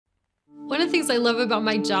One of the things I love about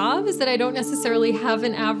my job is that I don't necessarily have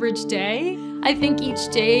an average day. I think each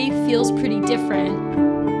day feels pretty different.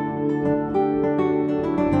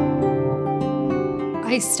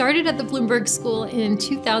 I started at the Bloomberg School in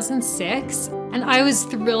 2006, and I was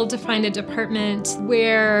thrilled to find a department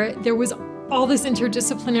where there was all this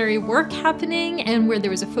interdisciplinary work happening and where there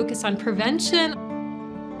was a focus on prevention.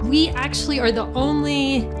 We actually are the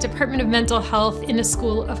only department of mental health in a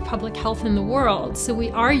school of public health in the world, so we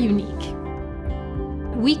are unique.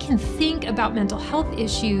 We can think about mental health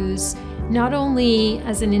issues not only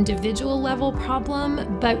as an individual level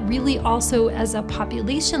problem, but really also as a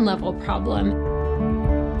population level problem.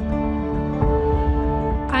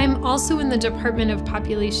 I'm also in the Department of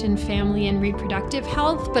Population, Family, and Reproductive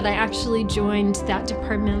Health, but I actually joined that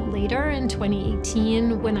department later in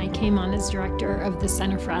 2018 when I came on as director of the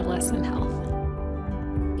Center for Adolescent Health.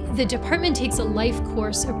 The department takes a life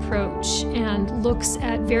course approach and looks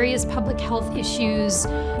at various public health issues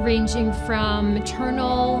ranging from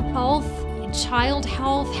maternal health, child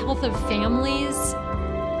health, health of families.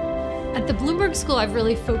 At the Bloomberg School, I've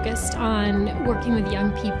really focused on working with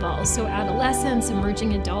young people, so adolescents,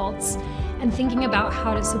 emerging adults, and thinking about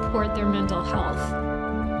how to support their mental health.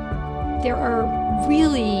 There are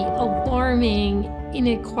really alarming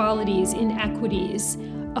inequalities, inequities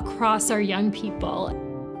across our young people.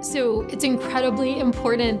 So it's incredibly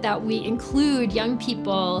important that we include young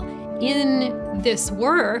people in this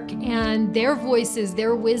work, and their voices,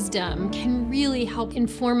 their wisdom can really help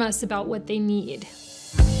inform us about what they need.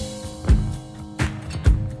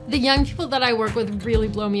 The young people that I work with really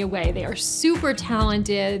blow me away. They are super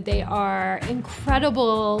talented. They are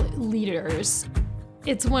incredible leaders.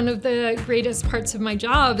 It's one of the greatest parts of my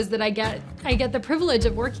job is that I get the privilege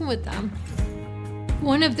of working with them.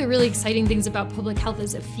 One of the really exciting things about public health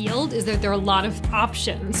as a field is that there are a lot of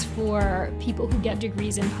options for people who get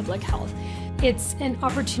degrees in public health. It's an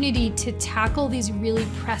opportunity to tackle these really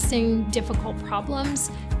pressing, difficult problems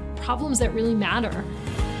that really matter.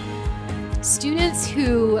 Students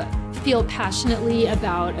who feel passionately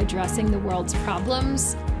about addressing the world's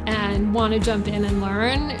problems and want to jump in and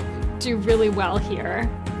learn do really well here.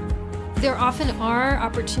 There often are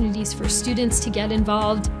opportunities for students to get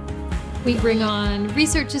involved. We bring on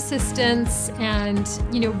research assistants and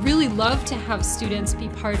really love to have students be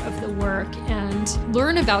part of the work and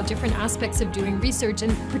learn about different aspects of doing research,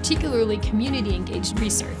 and particularly community-engaged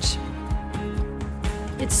research.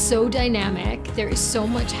 It's so dynamic. There is so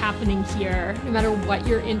much happening here. No matter what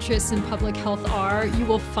your interests in public health are, you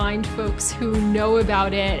will find folks who know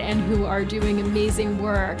about it and who are doing amazing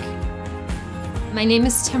work. My name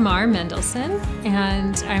is Tamar Mendelson,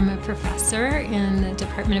 and I'm a professor in the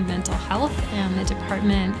Department of Mental Health and the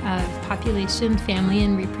Department of Population, Family,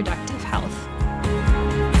 and Reproductive Health.